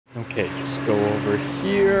Okay, just go over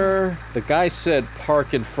here. The guy said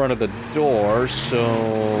park in front of the door, so...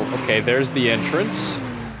 Okay, there's the entrance.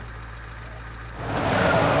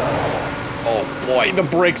 Oh boy, the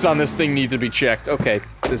brakes on this thing need to be checked. Okay,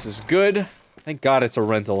 this is good. Thank God it's a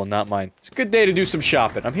rental and not mine. It's a good day to do some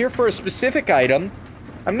shopping. I'm here for a specific item.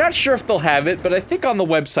 I'm not sure if they'll have it, but I think on the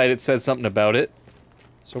website it said something about it.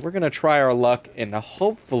 So we're gonna try our luck, and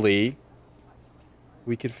hopefully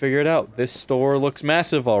we can figure it out. This store looks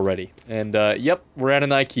massive already. And, yep, we're at an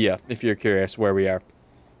IKEA, if you're curious where we are.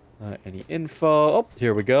 Any info? Oh,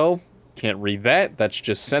 here we go. Can't read that. That's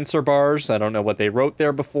just sensor bars. I don't know what they wrote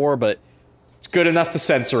there before, but it's good enough to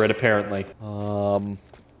censor it, apparently.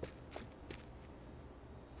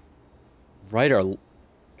 Right, or...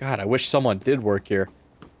 God, I wish someone did work here.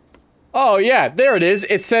 Oh, yeah, there it is.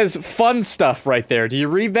 It says fun stuff right there. Do you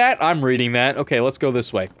read that? I'm reading that. Okay, let's go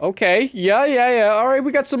this way. Okay, yeah. Alright,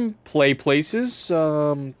 we got some play places.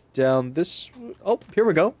 Down this... Oh, here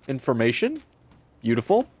we go. Information.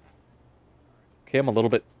 Beautiful. Okay, I'm a little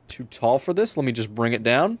bit too tall for this. Let me just bring it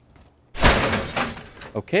down.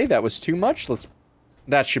 Okay, that was too much.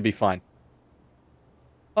 That should be fine.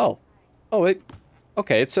 Oh. Oh, it...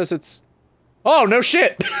 Okay, it says it's... Oh, no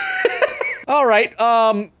shit! Alright,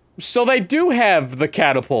 so they do have the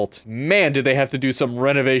catapult. Man, did they have to do some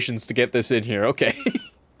renovations to get this in here. Okay.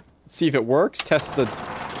 Let's see if it works. Test the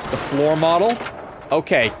floor model.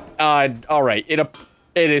 Okay, alright. It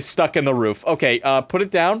is stuck in the roof. Okay, put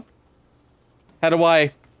it down. How do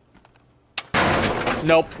I...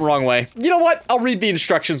 Nope, wrong way. You know what? I'll read the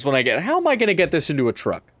instructions when I get it. How am I gonna get this into a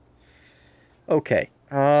truck? Okay,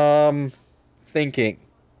 thinking.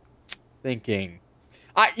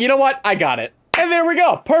 You know what? I got it. And there we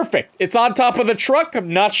go. Perfect. It's on top of the truck. I'm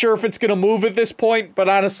not sure if it's gonna move at this point, but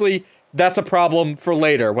honestly, that's a problem for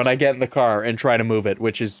later when I get in the car and try to move it,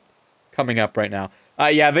 which is coming up right now.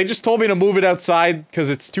 Yeah, they just told me to move it outside because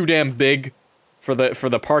it's too damn big for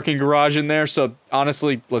the parking garage in there. So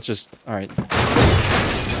honestly, let's just... All right.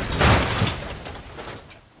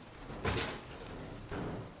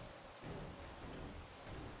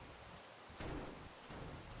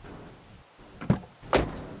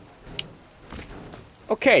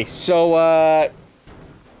 Okay, so,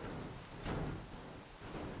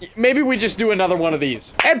 maybe we just do another one of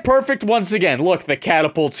these. And perfect once again. Look, the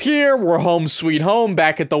catapult's here, we're home sweet home,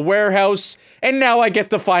 back at the warehouse, and now I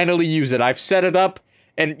get to finally use it. I've set it up,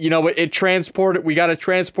 and, you know, we gotta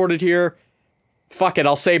transport it here. Fuck it,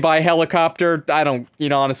 I'll say by helicopter. I don't, you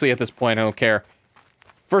know, honestly, at this point, I don't care.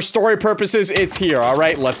 For story purposes, it's here,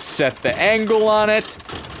 alright? Let's set the angle on it.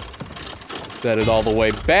 Set it all the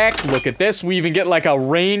way back. Look at this. We even get like a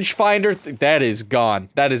rangefinder. That is gone.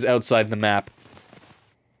 That is outside the map.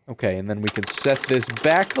 Okay, and then we can set this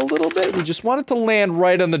back a little bit. We just want it to land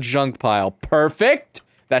right on the junk pile. Perfect.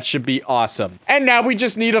 That should be awesome. And now we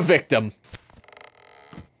just need a victim.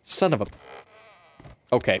 Son of a...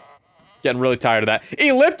 Okay. Getting really tired of that.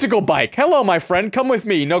 Elliptical bike. Hello, my friend. Come with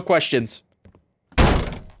me. No questions.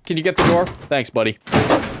 Can you get the door? Thanks, buddy.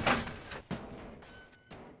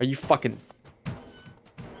 Are you fucking...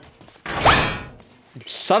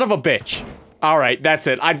 Son of a bitch. Alright, that's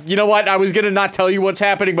it. You know what? I was gonna not tell you what's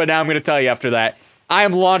happening, but now I'm gonna tell you after that. I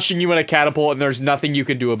am launching you in a catapult, and there's nothing you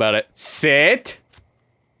can do about it. Sit.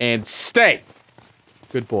 And stay.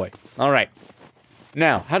 Good boy. Alright.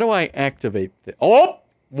 Now, how do I activate this? Oh!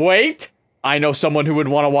 Wait! I know someone who would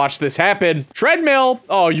want to watch this happen. Treadmill!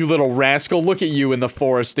 Oh, you little rascal. Look at you in the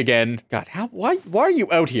forest again. God, why are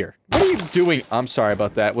you out here? What are you doing? I'm sorry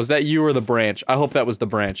about that. Was that you or the branch? I hope that was the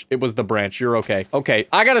branch. It was the branch. You're okay. Okay,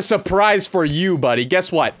 I got a surprise for you, buddy.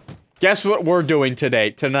 Guess what? Guess what we're doing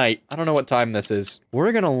tonight? I don't know what time this is.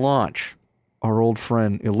 We're gonna launch our old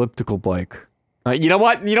friend elliptical bike. You know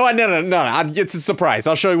what? No. It's a surprise.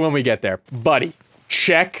 I'll show you when we get there. Buddy,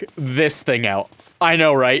 check this thing out. I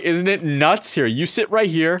know, right? Isn't it nuts? Here, you sit right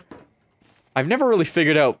here. I've never really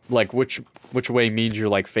figured out, like, which way means you're,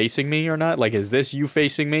 like, facing me or not. Like, is this you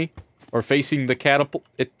facing me? Or facing the catapult?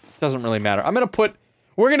 It doesn't really matter.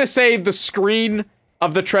 We're gonna say the screen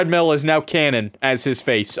of the treadmill is now canon as his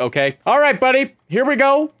face, okay? Alright, buddy. Here we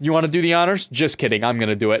go. You wanna do the honors? Just kidding. I'm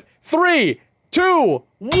gonna do it. 3, 2,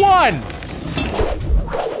 1!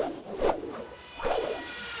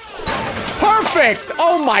 Perfect!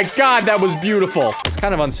 Oh my god, that was beautiful. It's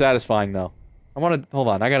kind of unsatisfying, though. Hold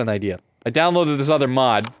on, I got an idea. I downloaded this other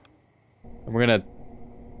mod. And we're gonna...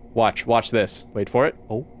 Watch this. Wait for it.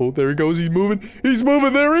 Oh, there he goes, he's moving. He's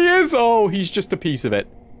moving, there he is! Oh, he's just a piece of it.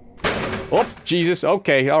 Oh, Jesus,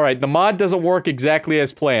 okay, alright. The mod doesn't work exactly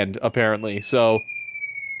as planned, apparently, so...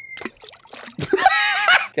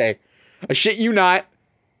 Okay. I shit you not.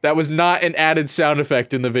 That was not an added sound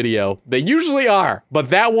effect in the video. They usually are, but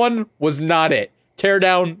that one was not it.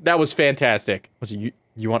 Teardown, that was fantastic. Was it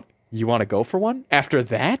you want to go for one? After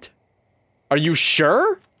that? Are you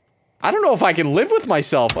sure? I don't know if I can live with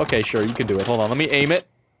myself. Okay, sure, you can do it. Hold on, let me aim it.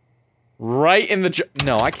 Right in the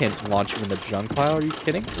no, I can't launch you in the junk pile. Are you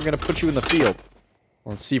kidding? We're gonna put you in the field.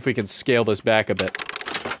 Let's see if we can scale this back a bit.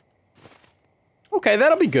 Okay,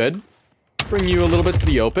 that'll be good. Bring you a little bit to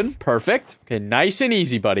the open. Perfect. Okay, nice and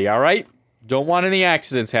easy, buddy, alright? Don't want any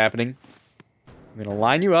accidents happening. I'm gonna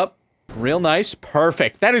line you up. Real nice.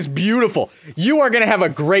 Perfect. That is beautiful. You are gonna have a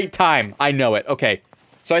great time. I know it. Okay.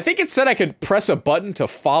 So I think it said I could press a button to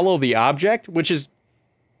follow the object, which is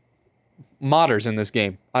modders in this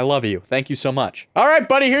game. I love you. Thank you so much. All right,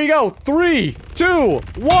 buddy, here you go. 3, 2,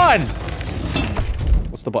 1.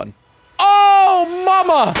 What's the button? Oh,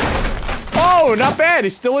 mama! Oh, not bad.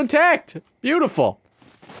 He's still intact. Beautiful.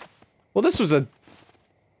 Well, this was a...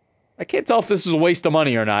 I can't tell if this is a waste of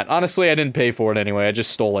money or not. Honestly, I didn't pay for it anyway. I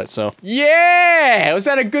just stole it, so... Yeah! Was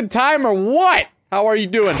that a good time or what? How are you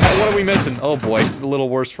doing? What are we missing? Oh, boy. A little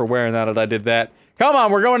worse for wear now that I did that. Come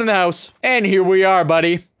on, we're going in the house. And here we are,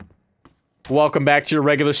 buddy. Welcome back to your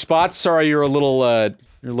regular spots. Sorry you're a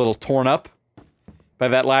little torn up by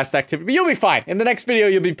that last activity, but you'll be fine. In the next video,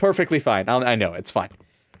 you'll be perfectly fine. I know, it's fine.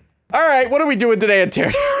 Alright, what are we doing today at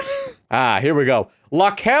Teardown? Ah, here we go.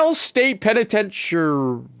 Locale State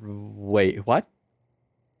Penitentiary... Wait, what?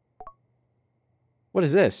 What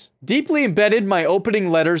is this? Deeply embedded, my opening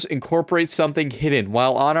letters incorporate something hidden.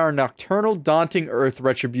 While on our nocturnal, daunting earth,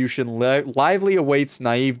 retribution lively awaits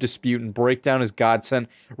naive dispute and breakdown is godsend.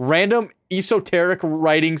 Random, esoteric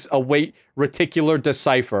writings await reticular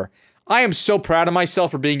decipher. I am so proud of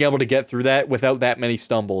myself for being able to get through that without that many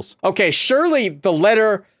stumbles. Okay, surely the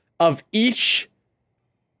letter of each,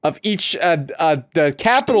 the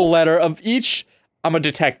capital letter of each... I'm a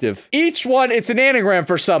detective. Each one, it's an anagram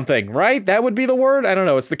for something, right? That would be the word? I don't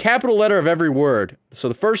know. It's the capital letter of every word. So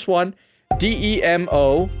the first one,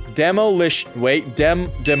 D-E-M-O, demolish, wait,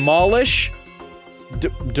 demolish,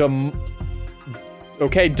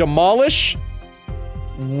 okay, demolish,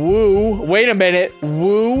 woo, wait a minute,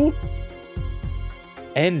 woo,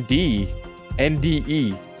 N-D,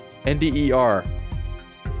 N-D-E, N-D-E-R,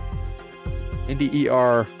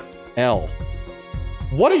 N-D-E-R-L.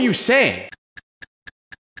 What are you saying?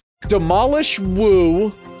 Demolish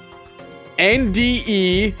woo,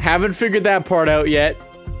 NDE, haven't figured that part out yet,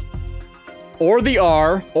 or the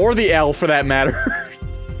R, or the L for that matter,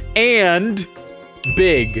 and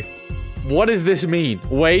big. What does this mean?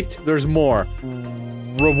 Wait, there's more.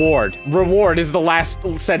 Reward. Reward is the last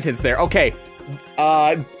sentence there. Okay,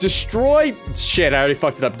 destroy, shit, I already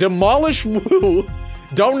fucked it up. Demolish woo,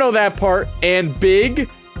 don't know that part, and big,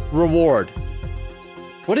 reward.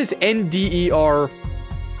 What is NDER?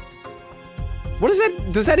 What is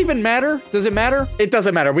that? Does that even matter? Does it matter? It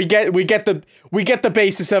doesn't matter. We get the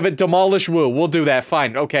basis of it. Demolish woo. We'll do that.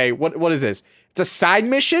 Fine. Okay. What is this? It's a side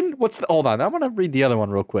mission? What's the- hold on. I want to read the other one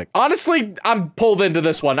real quick. Honestly, I'm pulled into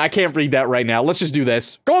this one. I can't read that right now. Let's just do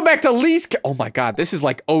this. Going back to Lee's- oh my god. This is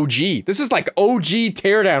like OG. This is like OG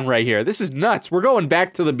Teardown right here. This is nuts. We're going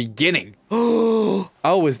back to the beginning. Oh,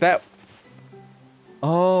 is that-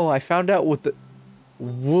 oh, I found out what the-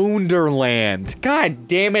 Wonderland. God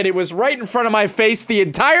damn it, it was right in front of my face the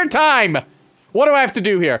entire time! What do I have to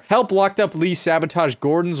do here? Help locked up Lee sabotage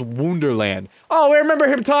Gordon's Wonderland. Oh, I remember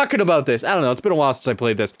him talking about this. I don't know, it's been a while since I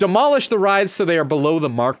played this. Demolish the rides so they are below the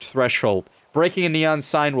marked threshold. Breaking a neon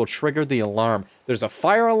sign will trigger the alarm. There's a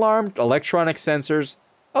fire alarm, electronic sensors.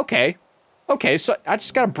 Okay. Okay, so I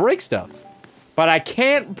just gotta break stuff. But I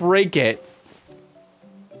can't break it.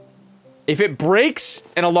 If it breaks,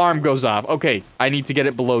 an alarm goes off. Okay, I need to get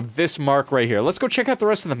it below this mark right here. Let's go check out the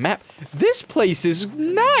rest of the map. This place is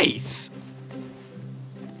nice!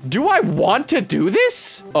 Do I want to do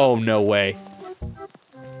this? Oh, no way.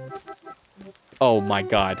 Oh my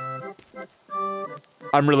god.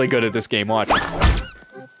 I'm really good at this game, watch.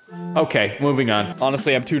 Okay, moving on.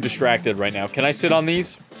 Honestly, I'm too distracted right now. Can I sit on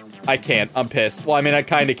these? I can't. I'm pissed. Well, I mean, I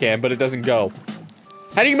kinda can, but it doesn't go.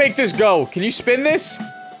 How do you make this go? Can you spin this?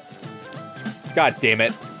 God damn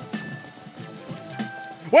it.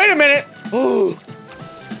 Wait a minute!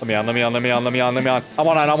 Let me on, let me on, let me on, let me on, let me on. I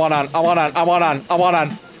want on, I want on, I want on, I want on, I want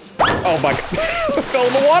on. Oh my god. I fell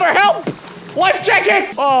in the water, help! Life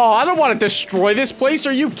jacket! Oh, I don't want to destroy this place,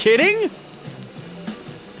 are you kidding?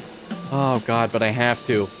 Oh god, but I have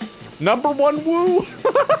to. #1 woo!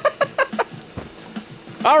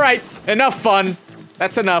 Alright, enough fun.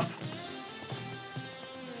 That's enough.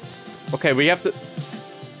 Okay, we have to...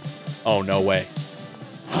 oh, no way.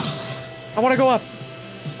 I want to go up.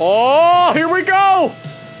 Oh, here we go!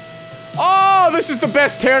 Oh, this is the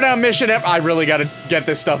best teardown mission ever. I really gotta get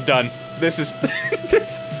this stuff done. This is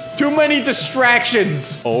this too many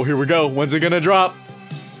distractions. Oh, here we go. When's it gonna drop?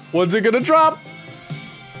 When's it gonna drop?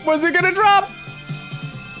 When's it gonna drop?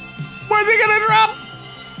 When's it gonna drop?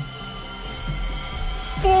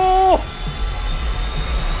 Oh!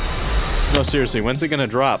 No, seriously, when's it gonna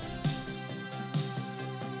drop?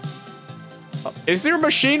 Is your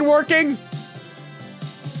machine working?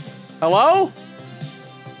 Hello?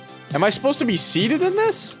 Am I supposed to be seated in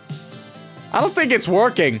this? I don't think it's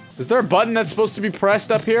working. Is there a button that's supposed to be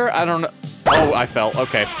pressed up here? I don't know. Oh, I fell.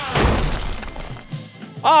 Okay.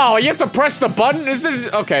 Oh, you have to press the button? Is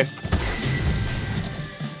this? Okay.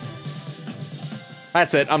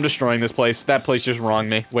 That's it. I'm destroying this place. That place just wronged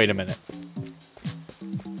me. Wait a minute.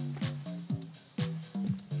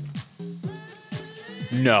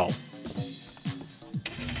 No.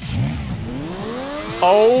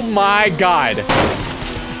 Oh my god.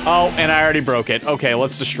 Oh, and I already broke it. Okay,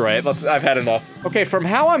 let's destroy it. I've had enough. Okay, from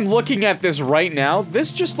how I'm looking at this right now,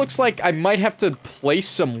 this just looks like I might have to place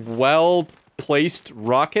some well-placed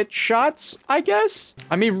rocket shots, I guess?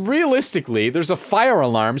 I mean, realistically, there's a fire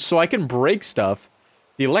alarm, so I can break stuff.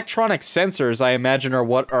 The electronic sensors, I imagine, are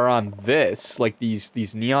what are on this, like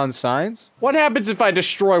these neon signs. What happens if I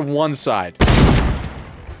destroy one side?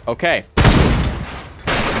 Okay.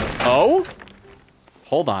 Oh?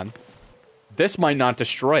 Hold on. This might not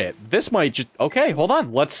destroy it. This might just... Okay, hold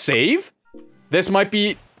on. Let's save. This might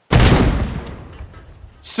be...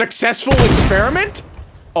 Successful experiment?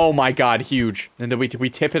 Oh my god, huge. And did we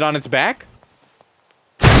tip it on its back?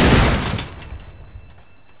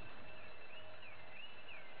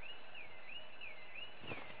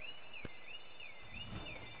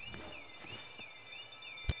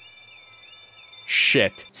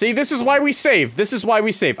 Shit. See, this is why we save. This is why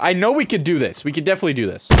we save. I know we could do this. We could definitely do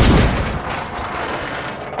this.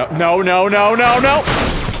 No, no, no, no, no!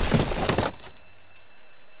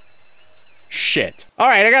 Shit.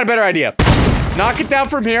 Alright, I got a better idea. Knock it down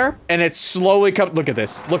from here, and it slowly comes- Look at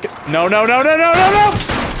this. Look at- No, no, no, no, no, no, no!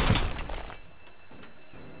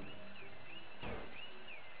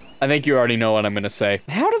 I think you already know what I'm gonna say.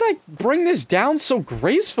 How did I bring this down so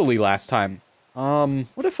gracefully last time?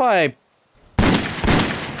 What if I...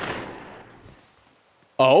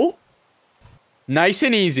 Oh? Nice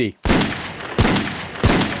and easy.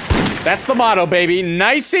 That's the motto, baby.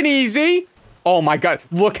 Nice and easy. Oh my god.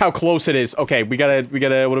 Look how close it is. Okay, we gotta,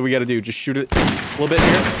 what do we gotta do? Just shoot it a little bit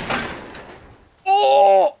here.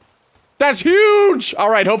 Oh! That's huge!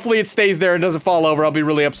 Alright, hopefully it stays there and doesn't fall over. I'll be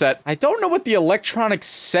really upset. I don't know what the electronic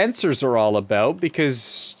sensors are all about,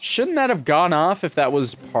 because shouldn't that have gone off if that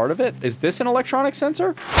was part of it? Is this an electronic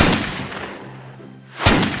sensor?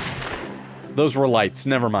 Those were lights.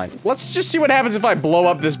 Never mind. Let's just see what happens if I blow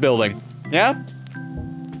up this building. Yeah?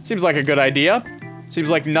 Seems like a good idea. Seems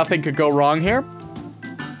like nothing could go wrong here.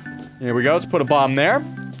 Here we go. Let's put a bomb there.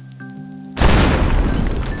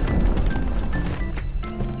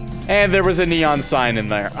 And there was a neon sign in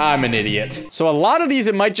there. I'm an idiot. So a lot of these,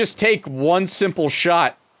 it might just take one simple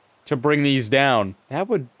shot to bring these down. That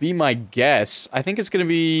would be my guess. I think it's gonna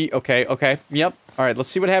be... Okay, okay. Yep. Alright, let's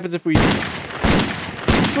see what happens if we...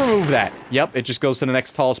 Just remove that. Yep, it just goes to the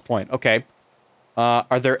next tallest point. Okay.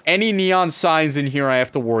 Are there any neon signs in here I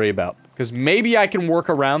have to worry about? Because maybe I can work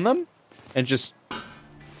around them and just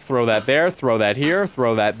throw that there, throw that here,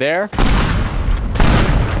 throw that there.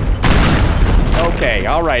 Okay,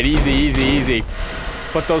 alright, easy, easy, easy.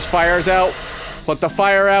 Put those fires out. Put the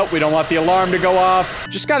fire out. We don't want the alarm to go off.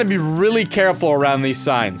 Just gotta be really careful around these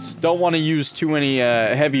signs. Don't want to use too many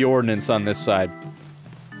heavy ordnance on this side.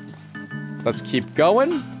 Let's keep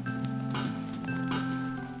going.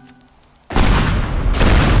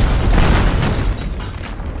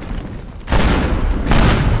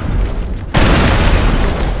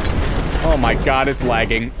 Oh my god, it's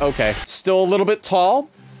lagging. Okay. Still a little bit tall,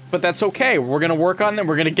 but that's okay. We're gonna work on them.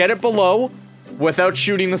 We're gonna get it below without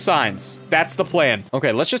shooting the signs. That's the plan.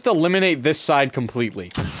 Okay, let's just eliminate this side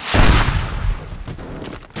completely.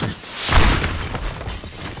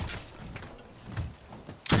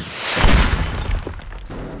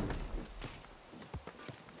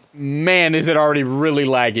 Man, is it already really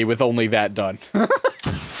laggy with only that done.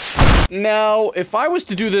 Now, if I was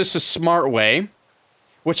to do this a smart way,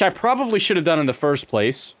 which I probably should have done in the first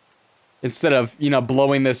place, instead of, you know,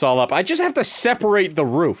 blowing this all up, I just have to separate the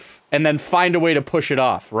roof and then find a way to push it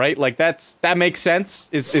off, right? Like, that makes sense?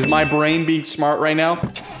 Is my brain being smart right now?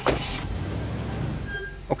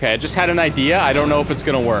 Okay, I just had an idea. I don't know if it's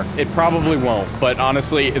gonna work. It probably won't, but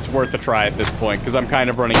honestly, it's worth a try at this point, because I'm kind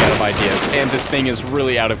of running out of ideas, and this thing is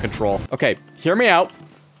really out of control. Okay, hear me out.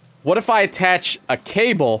 What if I attach a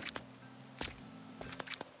cable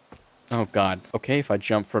Oh, God. Okay, if I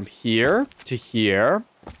jump from here to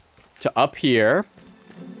up here,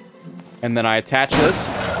 and then I attach this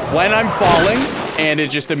when I'm falling, and it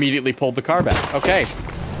just immediately pulled the car back. Okay.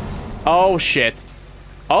 Oh, shit.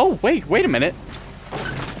 Oh, wait a minute.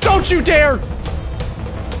 Don't you dare!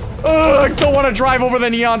 Ugh, I don't want to drive over the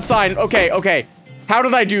neon sign. Okay. How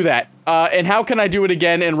did I do that? And how can I do it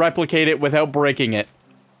again and replicate it without breaking it?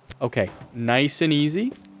 Okay, nice and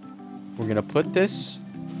easy. We're gonna put this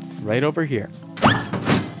right over here.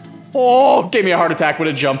 Oh, gave me a heart attack when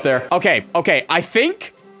it jumped there. Okay, I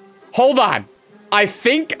think... Hold on. I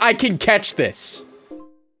think I can catch this.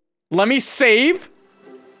 Let me save,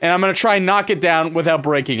 and I'm gonna try and knock it down without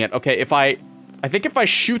breaking it. Okay, I think if I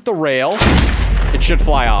shoot the rail, it should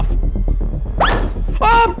fly off.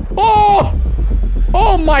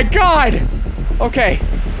 Oh my God! Okay.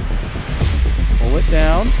 Pull it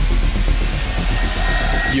down.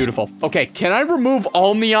 Beautiful. Okay, can I remove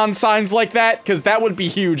all neon signs like that? Because that would be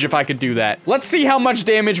huge if I could do that. Let's see how much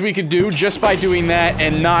damage we could do just by doing that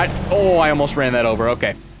and not... Oh, I almost ran that over.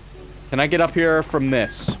 Okay. Can I get up here from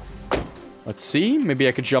this? Let's see. Maybe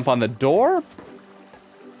I could jump on the door.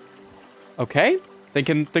 Okay.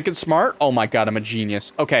 Thinking smart. Oh my God, I'm a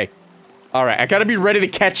genius. Okay. All right, I gotta be ready to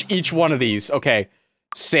catch each one of these. Okay.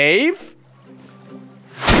 Save.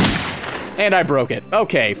 And I broke it.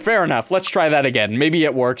 Okay, fair enough. Let's try that again. Maybe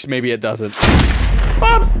it works, maybe it doesn't.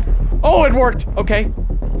 Oh, it worked. Okay,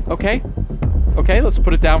 let's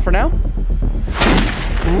put it down for now.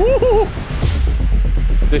 Woo!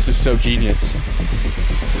 This is so genius.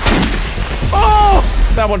 Oh!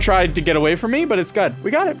 That one tried to get away from me, but it's good.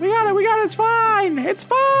 We got it. It's fine. It's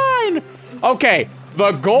fine. Okay,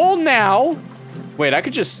 the goal now... Wait, I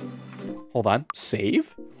could just... Hold on.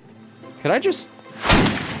 Save? Could I just...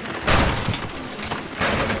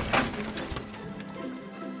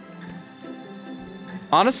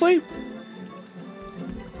 Honestly?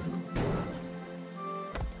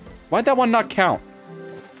 Why'd that one not count?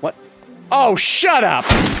 What? Oh, shut up!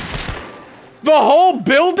 The whole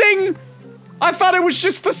building? I thought it was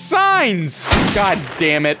just the signs! God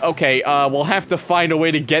damn it. Okay, we'll have to find a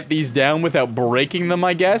way to get these down without breaking them,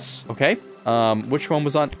 I guess. Okay, which one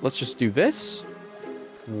was on? Let's just do this.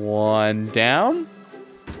 One down.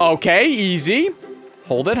 Okay, easy.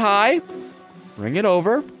 Hold it high. Bring it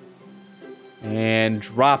over. And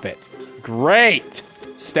drop it. Great!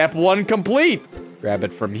 Step one complete. Grab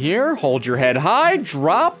it from here, hold your head high,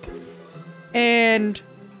 drop, and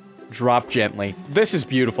drop gently. This is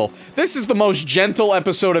beautiful. This is the most gentle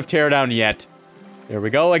episode of Teardown yet. There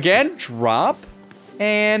we go again. Drop,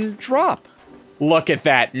 and drop. Look at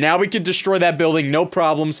that. Now we can destroy that building, no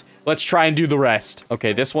problems. Let's try and do the rest.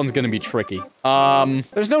 Okay, this one's gonna be tricky.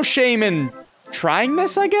 There's no shame in trying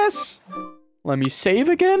this, I guess? Let me save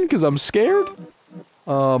again, because I'm scared.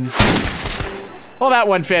 Well, that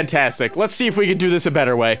went fantastic. Let's see if we can do this a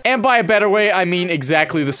better way. And by a better way, I mean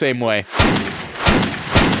exactly the same way.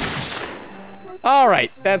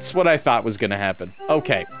 Alright, that's what I thought was gonna happen.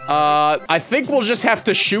 Okay, I think we'll just have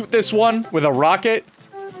to shoot this one with a rocket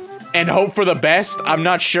and hope for the best. I'm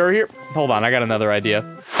not sure here. Hold on, I got another idea.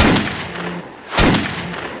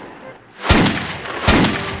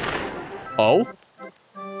 Oh?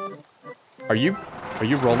 Are you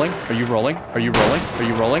rolling? Are you rolling? Are you rolling? Are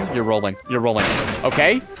you rolling? You're rolling. You're rolling.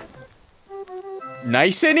 Okay.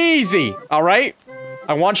 Nice and easy. All right.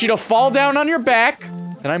 I want you to fall down on your back.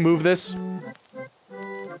 Can I move this?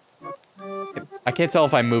 I can't tell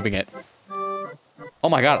if I'm moving it. Oh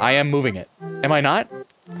my God, I am moving it. Am I not?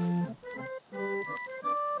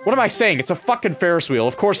 What am I saying? It's a fucking Ferris wheel.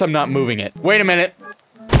 Of course I'm not moving it. Wait a minute.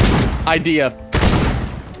 Idea.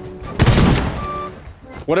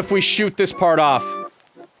 What if we shoot this part off?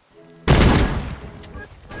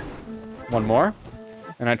 One more.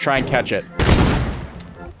 And I try and catch it.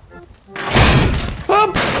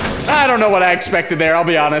 I don't know what I expected there, I'll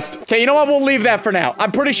be honest. Okay, you know what? We'll leave that for now.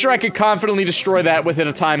 I'm pretty sure I could confidently destroy that within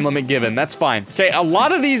a time limit given. That's fine. Okay, a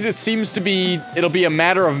lot of these, it seems to be... It'll be a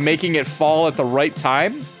matter of making it fall at the right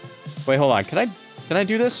time. Wait, hold on. Can I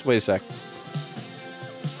do this? Wait a sec.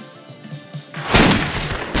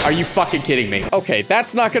 Are you fucking kidding me? Okay,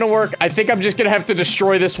 that's not gonna work. I think I'm just gonna have to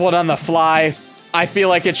destroy this one on the fly. I feel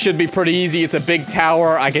like it should be pretty easy. It's a big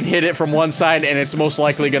tower. I can hit it from one side, and it's most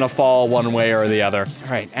likely gonna fall one way or the other. All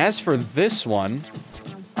right, as for this one,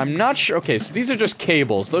 I'm not sure. Okay, so these are just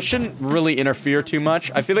cables. Those shouldn't really interfere too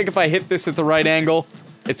much. I feel like if I hit this at the right angle,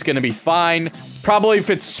 it's gonna be fine. Probably if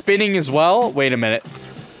it's spinning as well. Wait a minute.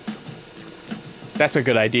 That's a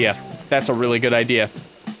good idea. That's a really good idea.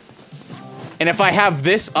 And if I have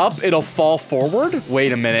this up, it'll fall forward?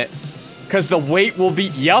 Wait a minute. Because the weight will be,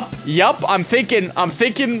 yup, I'm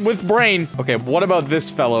thinking with brain. Okay, what about this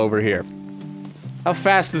fella over here? How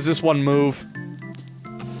fast does this one move?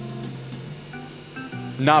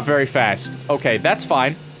 Not very fast. Okay, that's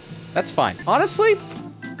fine. That's fine. Honestly,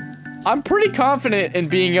 I'm pretty confident in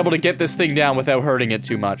being able to get this thing down without hurting it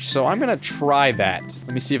too much, so I'm gonna try that.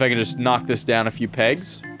 Let me see if I can just knock this down a few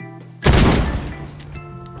pegs.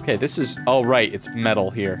 Okay, this is, oh right, it's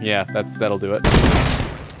metal here. Yeah, that'll do it.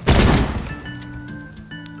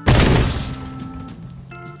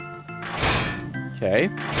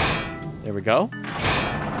 Okay, there we go.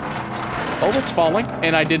 Oh, it's falling,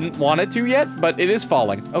 and I didn't want it to yet, but it is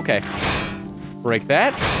falling. Okay, break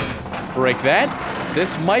that, break that.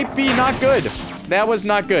 This might be not good. That was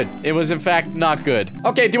not good. It was, in fact, not good.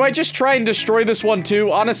 Okay, do I just try and destroy this one,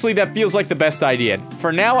 too? Honestly, that feels like the best idea.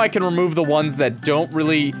 For now, I can remove the ones that don't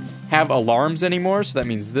really have alarms anymore, so that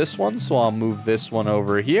means this one, so I'll move this one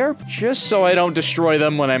over here, just so I don't destroy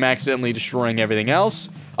them when I'm accidentally destroying everything else.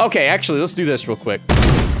 Okay, actually, let's do this real quick.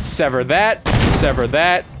 Sever that, sever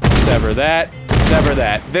that, sever that, sever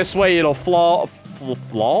that. This way, it'll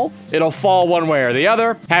it'll fall one way or the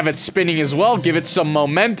other. Have it spinning as well. Give it some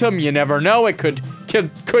momentum. You never know. It could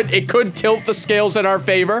tilt the scales in our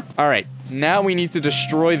favor. All right. Now we need to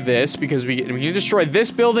destroy this because we can destroy this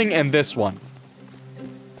building and this one.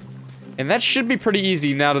 And that should be pretty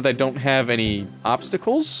easy now that I don't have any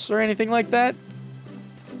obstacles or anything like that.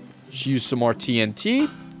 Just use some more TNT.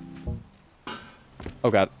 Oh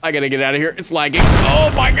god, I gotta get out of here. It's lagging.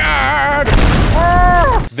 Oh my god!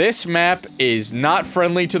 Ah! This map is not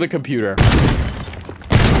friendly to the computer.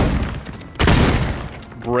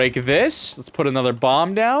 Break this. Let's put another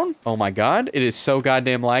bomb down. Oh my god, it is so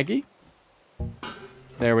goddamn laggy.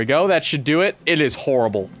 There we go, that should do it. It is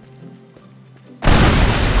horrible.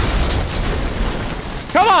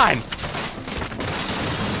 Come on!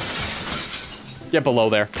 Get below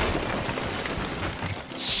there.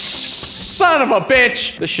 Son of a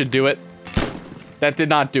bitch! This should do it. That did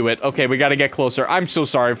not do it. Okay, we gotta get closer. I'm so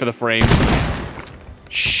sorry for the frames.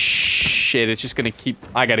 Shit, it's just gonna keep...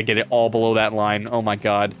 I gotta get it all below that line. Oh my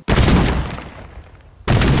god.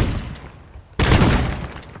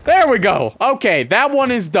 There we go. Okay, that one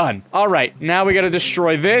is done. Alright, now we gotta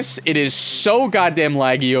destroy this. It is so goddamn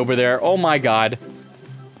laggy over there. Oh my god.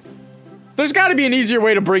 There's gotta be an easier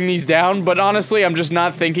way to bring these down, but honestly, I'm just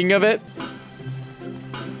not thinking of it.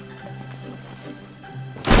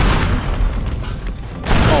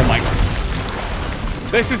 Oh my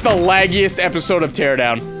god. This is the laggiest episode of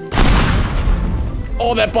Teardown.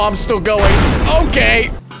 Oh, that bomb's still going. Okay.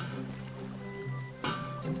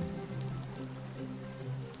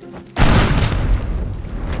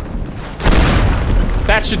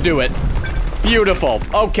 That should do it. Beautiful.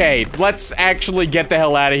 Okay, let's actually get the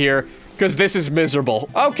hell out of here, because this is miserable.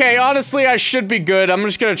 Okay, honestly, I should be good. I'm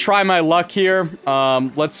just gonna try my luck here.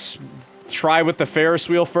 Let's try with the Ferris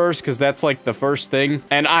wheel first, because that's like the first thing.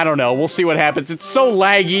 And I don't know, we'll see what happens. It's so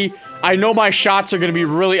laggy. I know my shots are gonna be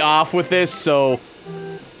really off with this, so...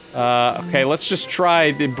 okay, let's just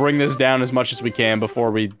try to bring this down as much as we can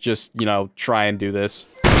before we just, you know, try and do this.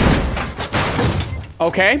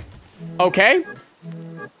 Okay. Okay.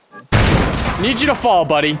 Need you to fall,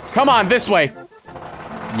 buddy. Come on, this way.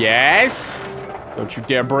 Yes. Don't you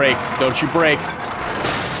dare break. Don't you break.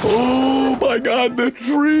 Oh my god, the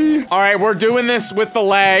tree. All right, we're doing this with the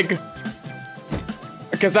lag.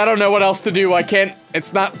 Because I don't know what else to do. I can't,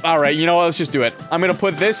 it's not, all right, you know what, let's just do it. I'm gonna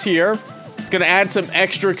put this here. It's gonna add some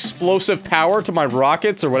extra explosive power to my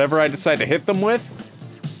rockets or whatever I decide to hit them with.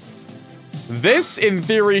 This, in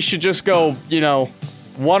theory, should just go, you know,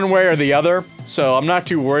 one way or the other. So I'm not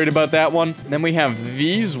too worried about that one. Then we have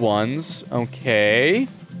these ones. Okay.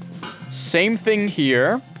 Same thing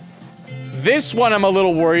here. This one I'm a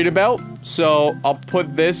little worried about. So I'll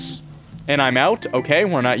put this and I'm out. Okay,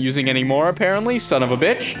 we're not using any more apparently. Son of a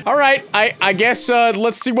bitch. All right, I guess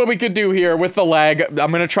let's see what we could do here with the lag.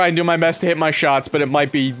 I'm gonna try and do my best to hit my shots, but it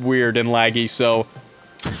might be weird and laggy, so.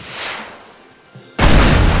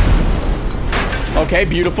 Okay,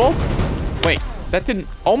 beautiful. Wait, that didn't,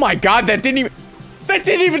 oh my god, that didn't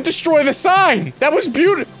even destroy the sign! That was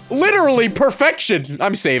beautiful, literally perfection.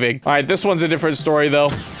 I'm saving. All right, this one's a different story though.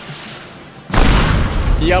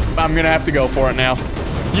 Yep, I'm gonna have to go for it now.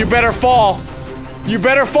 You better fall. You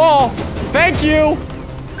better fall. Thank you.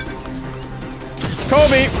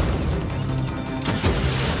 Kobe.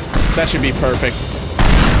 That should be perfect.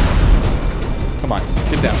 Come on,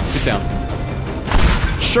 get down, get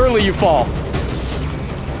down. Surely you fall.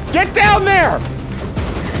 Get down there!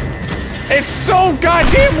 It's so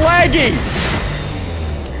goddamn laggy!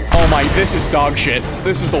 Oh my, this is dog shit.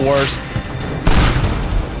 This is the worst.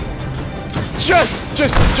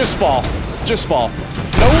 Just fall. Just fall.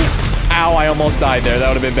 No. Ow, I almost died there. That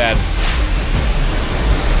would have been bad.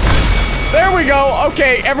 There we go.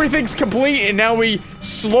 Okay, everything's complete, and now we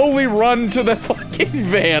slowly run to the fucking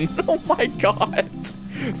van. Oh my god.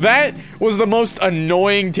 That was the most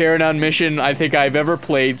annoying teardown mission I think I've ever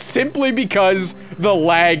played, simply because the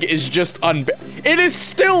lag is just It is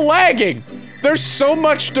still lagging! There's so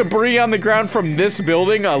much debris on the ground from this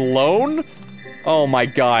building alone. Oh my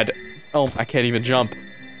god. Oh, I can't even jump.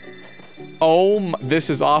 Oh, this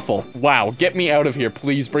is awful. Wow, get me out of here,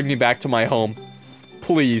 please. Bring me back to my home.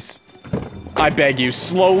 Please. I beg you,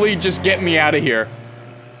 slowly just get me out of here.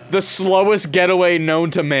 The slowest getaway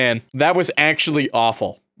known to man. That was actually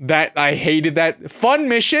awful. I hated that. Fun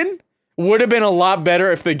mission? Would have been a lot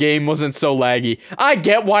better if the game wasn't so laggy. I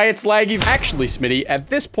get why it's laggy. Actually, Smitty, at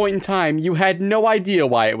this point in time, you had no idea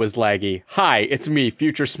why it was laggy. Hi, it's me,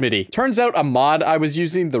 Future Smitty. Turns out a mod I was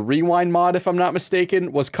using, the Rewind mod if I'm not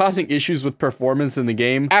mistaken, was causing issues with performance in the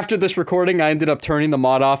game. After this recording, I ended up turning the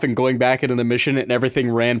mod off and going back into the mission, and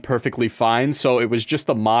everything ran perfectly fine, so it was just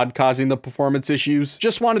the mod causing the performance issues.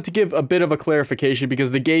 Just wanted to give a bit of a clarification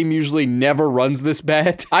because the game usually never runs this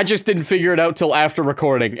bad. I just didn't figure it out till after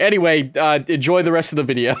recording. Anyway, enjoy the rest of the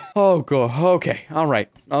video. Oh, okay, alright.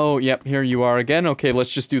 Oh, yep, here you are again. Okay,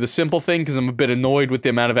 let's just do the simple thing, because I'm a bit annoyed with the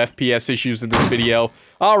amount of FPS issues in this video.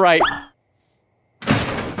 Alright.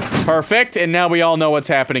 Perfect, and now we all know what's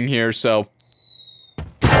happening here, so...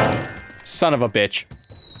 Son of a bitch.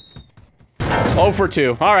 0 for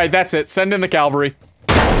 2. Alright, that's it. Send in the cavalry.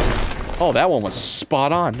 Oh, that one was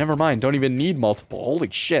spot on. Never mind, don't even need multiple. Holy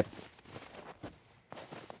shit.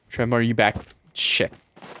 Trem, are you back? Shit.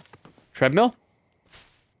 Treadmill?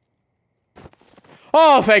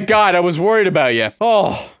 Oh, thank God, I was worried about you.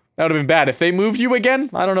 Oh, that would have been bad. If they moved you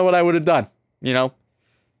again, I don't know what I would have done, you know?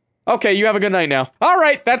 Okay, you have a good night now.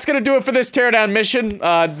 Alright, that's gonna do it for this teardown mission,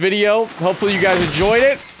 video. Hopefully you guys enjoyed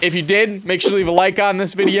it. If you did, make sure to leave a like on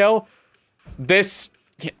this video.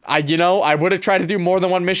 You know, I would have tried to do more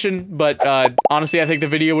than one mission, but, honestly, I think the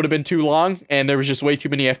video would have been too long, and there was just way too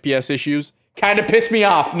many FPS issues. Kinda pissed me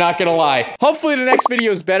off, not gonna lie. Hopefully the next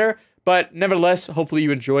video is better. But nevertheless, hopefully you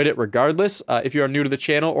enjoyed it regardless. If you are new to the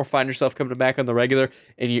channel or find yourself coming back on the regular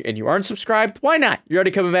and you aren't subscribed, why not? You're already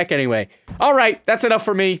coming back anyway. Alright, that's enough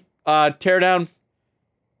for me. Teardown,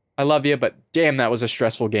 I love you, but damn, that was a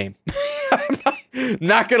stressful game.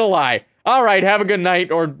 Not gonna lie. Alright, have a good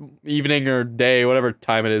night or evening or day, whatever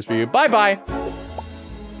time it is for you. Bye-bye.